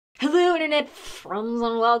Hello internet friends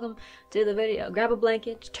and welcome to the video. Grab a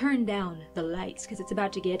blanket, turn down the lights because it's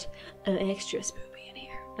about to get extra spooky in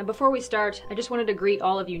here. Now before we start, I just wanted to greet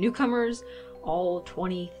all of you newcomers, all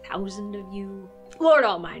 20,000 of you. Lord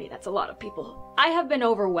almighty, that's a lot of people. I have been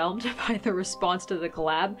overwhelmed by the response to the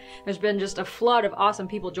collab. There's been just a flood of awesome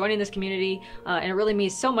people joining this community, and it really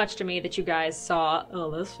means so much to me that you guys saw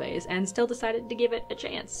this phase and still decided to give it a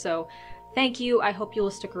chance. So thank you. I hope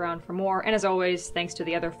you'll stick around for more. And as always, thanks to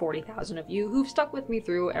the other 40,000 of you who've stuck with me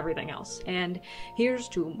through everything else. And here's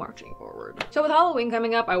to marching forward. So with Halloween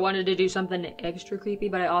coming up, I wanted to do something extra creepy,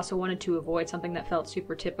 but I also wanted to avoid something that felt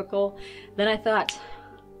super typical. Then I thought,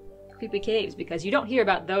 creepy caves, because you don't hear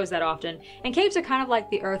about those that often. And caves are kind of like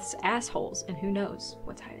the Earth's assholes, and who knows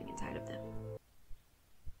what's hiding inside of them.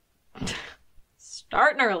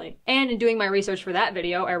 Starting early. And in doing my research for that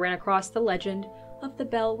video, I ran across the legend of the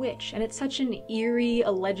Bell Witch, and it's such an eerie,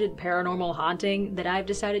 alleged paranormal haunting that I've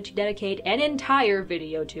decided to dedicate an entire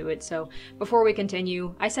video to it. So before we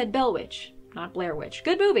continue, I said Bell Witch, not Blair Witch.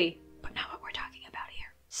 Good movie, but not what we're talking about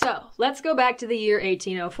here. So let's go back to the year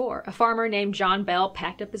 1804. A farmer named John Bell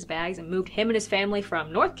packed up his bags and moved him and his family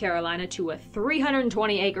from North Carolina to a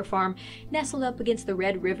 320-acre farm nestled up against the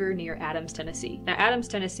Red River near Adams, Tennessee. Now, Adams,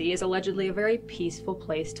 Tennessee is allegedly a very peaceful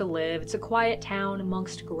place to live. It's a quiet town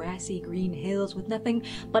amongst grassy green hills with nothing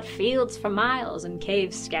but fields for miles and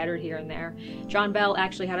caves scattered here and there. John Bell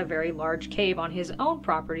actually had a very large cave on his own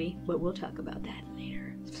property, but we'll talk about that later.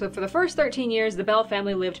 So for the first 13 years, the Bell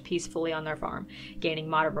family lived peacefully on their farm, gaining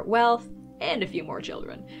moderate wealth and a few more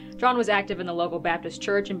children. John was active in the local Baptist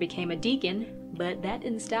church and became a deacon, but that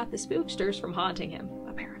didn't stop the spooksters from haunting him,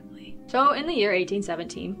 apparently. So in the year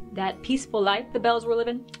 1817, that peaceful life the Bells were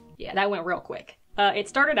living, yeah, that went real quick. It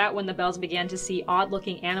started out when the Bells began to see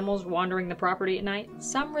odd-looking animals wandering the property at night.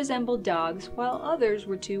 Some resembled dogs, while others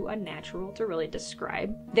were too unnatural to really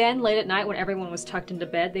describe. Then, late at night when everyone was tucked into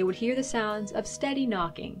bed, they would hear the sounds of steady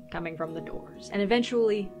knocking coming from the doors, and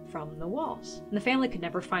eventually from the walls. And the family could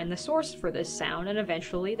never find the source for this sound, and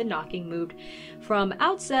eventually the knocking moved from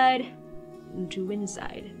outside to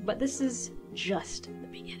inside. But this is just the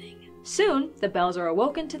beginning. Soon, the Bells are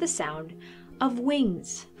awoken to the sound of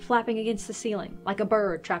wings flapping against the ceiling, like a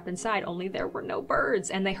bird trapped inside, only there were no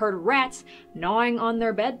birds, and they heard rats gnawing on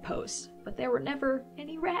their bedposts, but there were never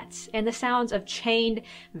any rats, and the sounds of chained,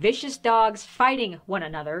 vicious dogs fighting one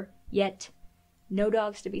another, yet no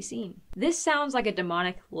dogs to be seen. This sounds like a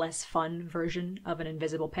demonic, less fun version of an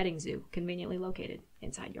invisible petting zoo, conveniently located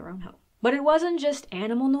inside your own home. But it wasn't just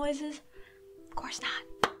animal noises. Of course not.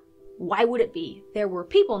 Why would it be? There were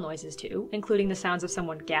people noises too, including the sounds of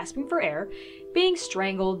someone gasping for air, being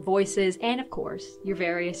strangled, voices, and of course, your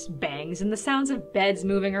various bangs and the sounds of beds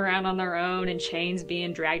moving around on their own and chains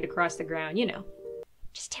being dragged across the ground, you know.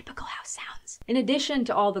 Just typical house sounds. In addition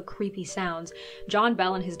to all the creepy sounds, John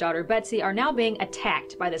Bell and his daughter Betsy are now being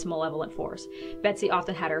attacked by this malevolent force. Betsy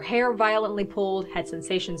often had her hair violently pulled, had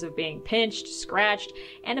sensations of being pinched, scratched,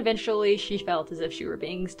 and eventually she felt as if she were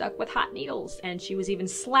being stuck with hot needles, and she was even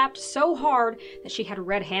slapped so hard that she had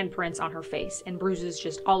red handprints on her face and bruises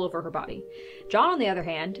just all over her body. John, on the other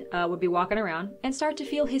hand, would be walking around and start to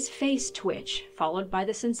feel his face twitch, followed by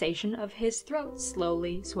the sensation of his throat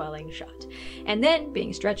slowly swelling shut. And then,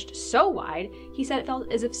 being stretched so wide, he said it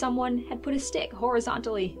felt as if someone had put a stick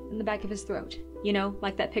horizontally in the back of his throat. You know,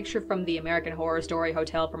 like that picture from the American Horror Story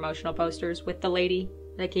hotel promotional posters with the lady,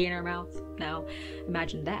 the key in her mouth. Now,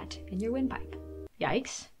 imagine that in your windpipe.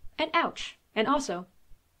 Yikes. And ouch. And also,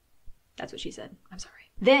 that's what she said. I'm sorry.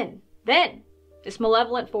 Then, this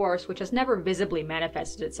malevolent force, which has never visibly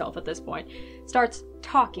manifested itself at this point, starts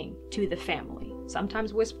talking to the family,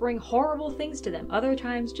 sometimes whispering horrible things to them, other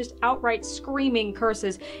times just outright screaming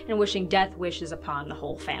curses and wishing death wishes upon the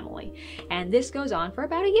whole family. And this goes on for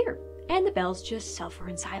about a year, and the Bells just suffer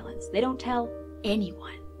in silence. They don't tell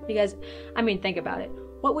anyone. Because, I mean, think about it.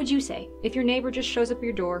 What would you say if your neighbor just shows up at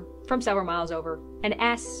your door from several miles over and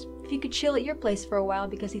asks if you could chill at your place for a while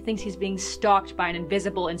because he thinks he's being stalked by an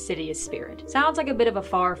invisible, insidious spirit? Sounds like a bit of a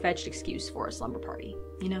far-fetched excuse for a slumber party,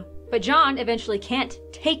 you know? But John eventually can't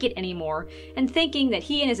take it anymore, and thinking that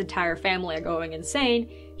he and his entire family are going insane,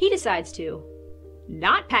 he decides to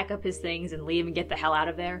not pack up his things and leave and get the hell out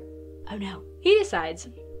of there. Oh no. He decides,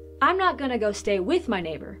 I'm not gonna go stay with my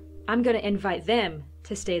neighbor. I'm gonna invite them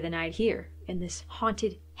to stay the night here in this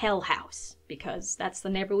haunted hell house, because that's the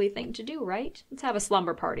neighborly thing to do, right? Let's have a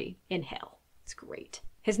slumber party in hell. It's great.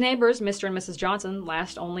 His neighbors, Mr. and Mrs. Johnson,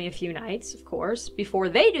 last only a few nights, of course, before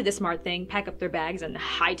they do the smart thing, pack up their bags and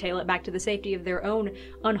hightail it back to the safety of their own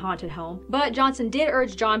unhaunted home. But Johnson did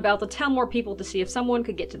urge John Bell to tell more people to see if someone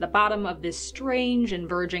could get to the bottom of this strange and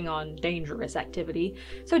verging on dangerous activity.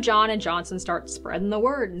 So John and Johnson start spreading the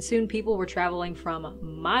word, and soon people were traveling from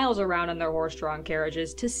miles around in their horse-drawn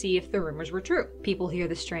carriages to see if the rumors were true. People hear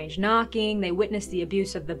the strange knocking, they witness the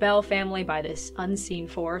abuse of the Bell family by this unseen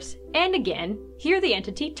force, and again, hear the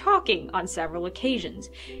entity talking on several occasions.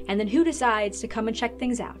 And then who decides to come and check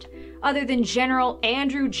things out? Other than General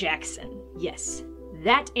Andrew Jackson. Yes,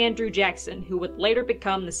 that Andrew Jackson, who would later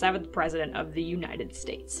become the 7th President of the United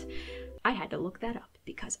States. I had to look that up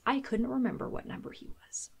because I couldn't remember what number he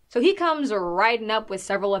was. So he comes riding up with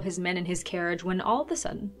several of his men in his carriage when all of a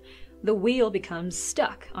sudden, the wheel becomes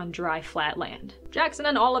stuck on dry, flat land. Jackson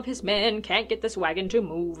and all of his men can't get this wagon to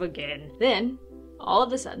move again. Then, all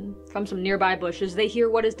of a sudden, from some nearby bushes, they hear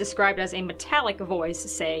what is described as a metallic voice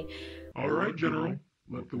say, "All right, General,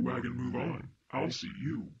 let the wagon move on. I'll see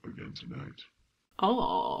you again tonight."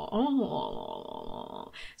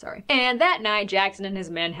 Sorry. And that night, Jackson and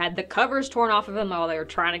his men had the covers torn off of them while they were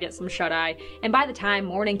trying to get some shut-eye, and by the time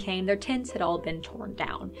morning came, their tents had all been torn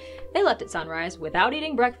down. They left at sunrise without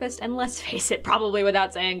eating breakfast, and let's face it, probably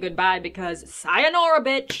without saying goodbye because sayonara,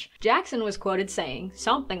 bitch! Jackson was quoted saying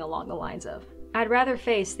something along the lines of, "I'd rather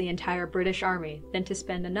face the entire British army than to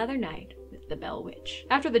spend another night with the Bell Witch."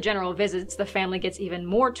 After the general visits, the family gets even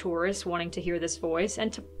more tourists wanting to hear this voice,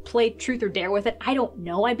 and to play truth or dare with it, I don't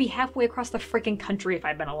know, I'd be halfway across the freaking country if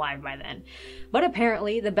I'd been alive by then. But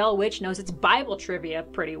apparently, the Bell Witch knows its Bible trivia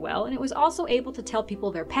pretty well, and it was also able to tell people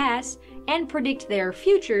their past, and predict their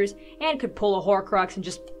futures, and could pull a Horcrux and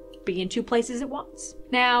just be in 2 places at once.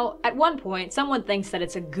 Now, at one point, someone thinks that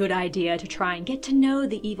it's a good idea to try and get to know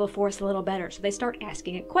the evil force a little better, so they start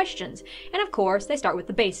asking it questions. And of course, they start with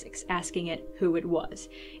the basics, asking it who it was.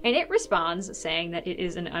 And it responds, saying that it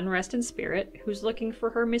is an unrested spirit who's looking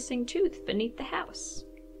for her missing tooth beneath the house.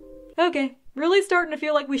 Okay, really starting to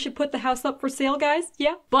feel like we should put the house up for sale, guys?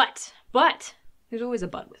 Yeah? But, there's always a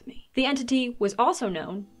but with me. The entity was also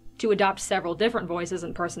known to adopt several different voices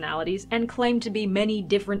and personalities, and claimed to be many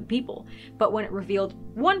different people. But when it revealed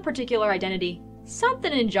one particular identity,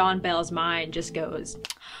 something in John Bell's mind just goes,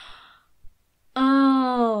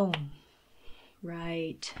 "Oh,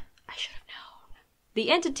 right, I should have known."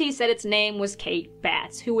 The entity said its name was Kate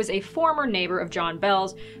Batts, who was a former neighbor of John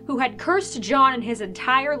Bell's, who had cursed John and his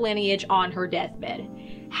entire lineage on her deathbed.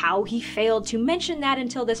 How he failed to mention that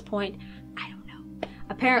until this point,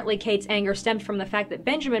 apparently, Kate's anger stemmed from the fact that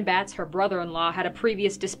Benjamin Batts, her brother-in-law, had a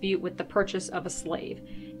previous dispute with the purchase of a slave.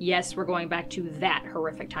 Yes, we're going back to that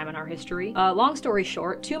horrific time in our history. Long story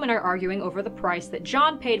short, 2 men are arguing over the price that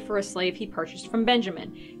John paid for a slave he purchased from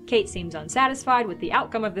Benjamin. Kate seems unsatisfied with the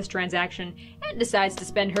outcome of this transaction and decides to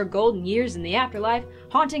spend her golden years in the afterlife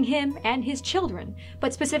haunting him and his children.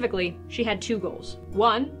 But specifically, she had 2 goals.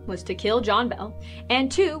 1 was to kill John Bell,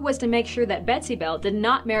 and 2 was to make sure that Betsy Bell did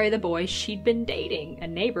not marry the boy she'd been dating, a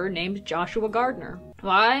neighbor named Joshua Gardner.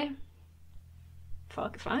 Why?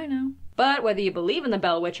 Fuck if I know. But whether you believe in the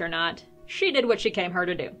Bell Witch or not, she did what she came here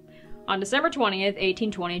to do. On December 20th,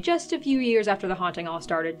 1820, just a few years after the haunting all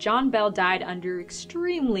started, John Bell died under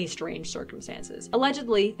extremely strange circumstances.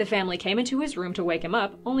 Allegedly, the family came into his room to wake him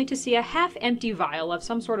up, only to see a half-empty vial of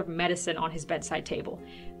some sort of medicine on his bedside table.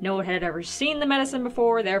 No one had ever seen the medicine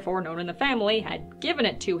before, therefore no one in the family had given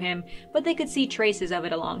it to him, but they could see traces of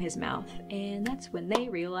it along his mouth, and that's when they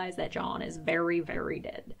realized that John is very, very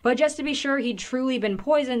dead. But just to be sure he'd truly been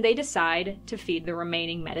poisoned, they decide to feed the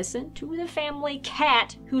remaining medicine to the family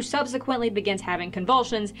cat, who subsequently begins having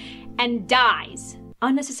convulsions and dies.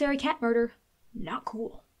 Unnecessary cat murder. Not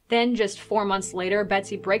cool. Then, just 4 months later,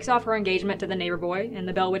 Betsy breaks off her engagement to the neighbor boy, and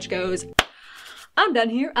the Bell Witch goes, "I'm done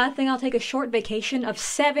here. I think I'll take a short vacation of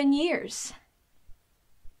 7 years."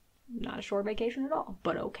 Not a short vacation at all,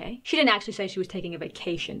 but okay. She didn't actually say she was taking a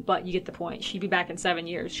vacation, but you get the point. She'd be back in 7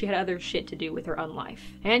 years. She had other shit to do with her own life.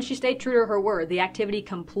 And she stayed true to her word. The activity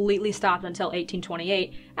completely stopped until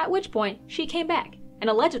 1828, at which point she came back. And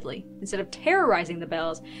allegedly, instead of terrorizing the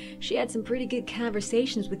Bells, she had some pretty good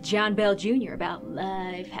conversations with John Bell Jr. about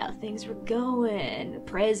life, how things were going, the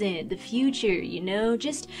present, the future, you know,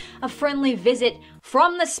 just a friendly visit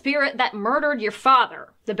from the spirit that murdered your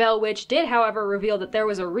father. The Bell Witch did, however, reveal that there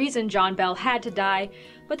was a reason John Bell had to die,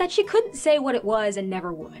 but that she couldn't say what it was and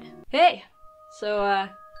never would. Hey, so,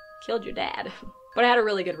 killed your dad. But I had a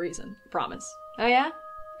really good reason, I promise. Oh yeah?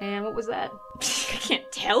 And what was that? I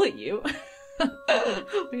can't tell you.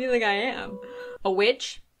 What do you think I am? A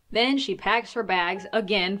witch? Then she packs her bags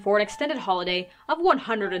again for an extended holiday of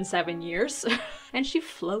 107 years, and she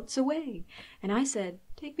floats away. And I said,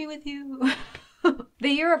 take me with you. The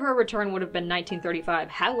year of her return would have been 1935.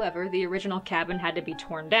 However, the original cabin had to be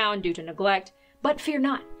torn down due to neglect. But fear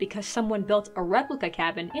not, because someone built a replica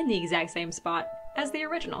cabin in the exact same spot as the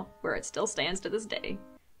original, where it still stands to this day.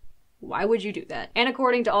 Why would you do that? And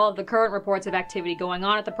according to all of the current reports of activity going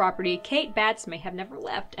on at the property, Kate Batts may have never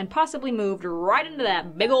left and possibly moved right into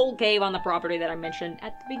that big old cave on the property that I mentioned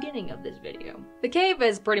at the beginning of this video. The cave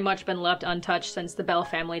has pretty much been left untouched since the Bell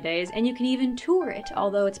family days, and you can even tour it,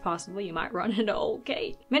 although it's possible you might run into old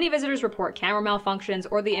Kate. Many visitors report camera malfunctions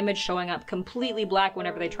or the image showing up completely black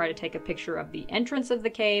whenever they try to take a picture of the entrance of the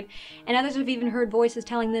cave, and others have even heard voices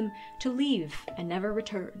telling them to leave and never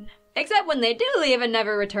return. Except when they do leave and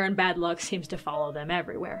never return, bad luck seems to follow them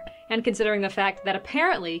everywhere. And considering the fact that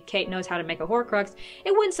apparently Kate knows how to make a Horcrux,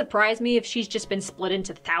 it wouldn't surprise me if she's just been split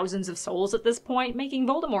into thousands of souls at this point, making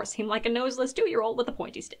Voldemort seem like a noseless 2-year-old with a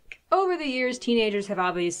pointy stick. Over the years, teenagers have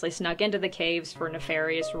obviously snuck into the caves for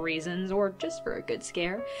nefarious reasons, or just for a good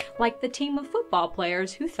scare, like the team of football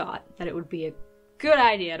players who thought that it would be a good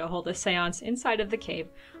idea to hold a seance inside of the cave,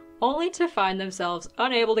 only to find themselves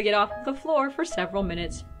unable to get off the floor for several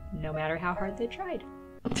minutes, no matter how hard they tried.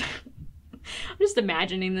 I'm just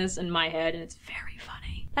imagining this in my head, and it's very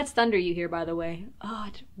funny. That's thunder you hear, by the way. Oh,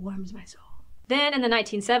 it warms my soul. Then, in the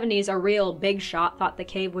 1970s, a real big shot thought the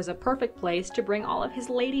cave was a perfect place to bring all of his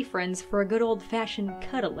lady friends for a good old-fashioned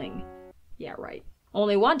cuddling. Yeah, right.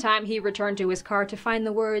 Only one time he returned to his car to find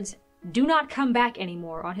the words, "Do not come back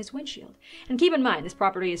anymore" on his windshield. And keep in mind, this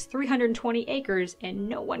property is 320 acres and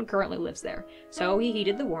no one currently lives there. So he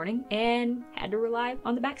heeded the warning and had to rely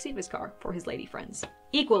on the backseat of his car for his lady friends.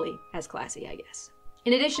 Equally as classy, I guess.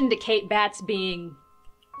 In addition to Kate Batts being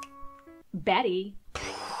Betty,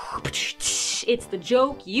 it's the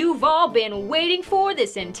joke you've all been waiting for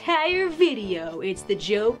this entire video. It's the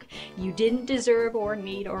joke you didn't deserve or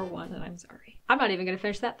need or want, and I'm sorry. I'm not even gonna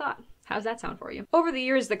finish that thought. How's that sound for you? Over the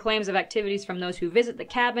years, the claims of activities from those who visit the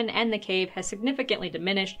cabin and the cave has significantly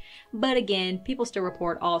diminished, but again, people still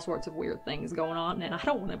report all sorts of weird things going on, and I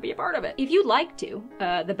don't want to be a part of it. If you'd like to,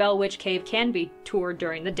 the Bell Witch Cave can be toured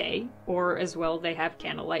during the day, or as well, they have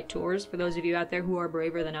candlelight tours for those of you out there who are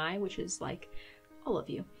braver than I, which is like all of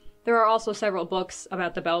you. There are also several books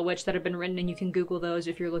about the Bell Witch that have been written, and you can Google those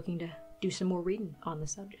if you're looking to do some more reading on the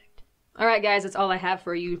subject. Alright guys, that's all I have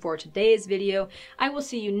for you for today's video. I will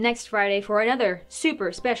see you next Friday for another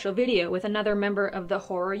super special video with another member of the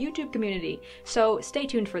horror YouTube community. So stay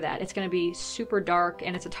tuned for that. It's going to be super dark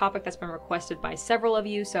and it's a topic that's been requested by several of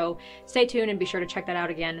you, so stay tuned and be sure to check that out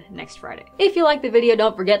again next Friday. If you like the video,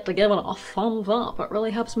 don't forget to give it a thumbs up. It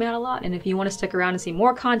really helps me out a lot. And if you want to stick around and see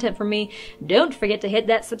more content from me, don't forget to hit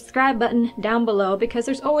that subscribe button down below because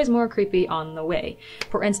there's always more creepy on the way.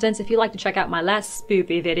 For instance, if you'd like to check out my last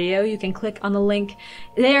spoopy video, you can click on the link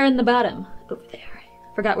there in the bottom over there.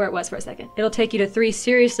 Forgot where it was for a second. It'll take you to 3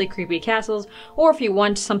 seriously creepy castles, or if you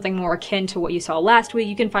want something more akin to what you saw last week,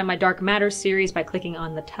 you can find my Dark Matters series by clicking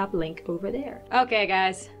on the top link over there. Okay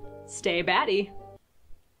guys, stay batty.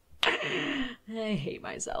 I hate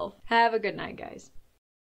myself. Have a good night, guys.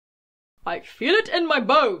 I feel it in my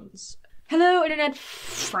bones. Hello internet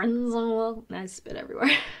friends, well, I spit everywhere.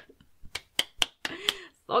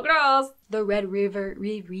 So gross. The Red River,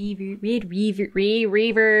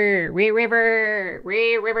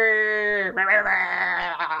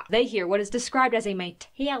 They hear what is described as a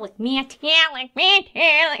metallic.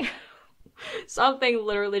 Something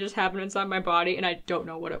literally just happened inside my body and I don't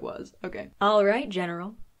know what it was. Okay. Alright,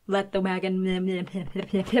 General. Let the wagon.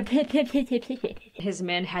 His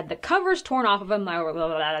men had the covers torn off of him. What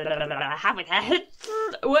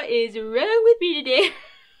is wrong with me today?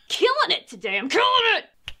 Killing it today. I'm killing it.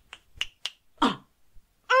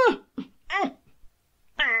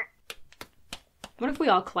 What if we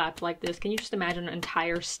all clapped like this? Can you just imagine an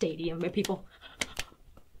entire stadium of people?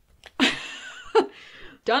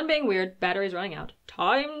 Done being weird. Battery's running out.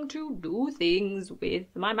 Time to do things with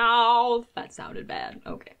my mouth. That sounded bad.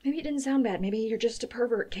 Okay. Maybe it didn't sound bad. Maybe you're just a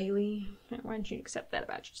pervert, Cayleigh. Why don't you accept that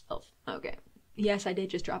about yourself? Okay. Yes, I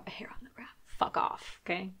did just drop a hair on the ground. Fuck off,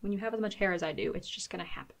 okay? When you have as much hair as I do, it's just gonna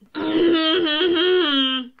happen.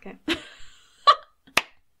 Okay.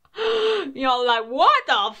 Y'all like, what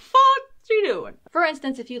the fuck is she doing? For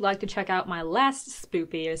instance, if you'd like to check out my last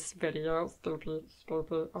spoopiest video, spooky,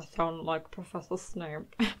 I sound like Professor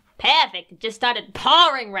Snape. Perfect, it just started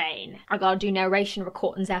pouring rain. I gotta do narration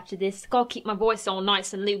recordings after this. Gotta keep my voice all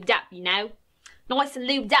nice and lubed up, you know? Nice and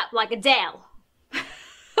lubed up like Adele.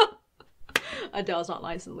 Adele's not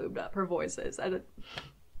nice and lubed up, her voice is.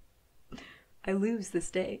 I lose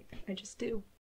this day. I just do.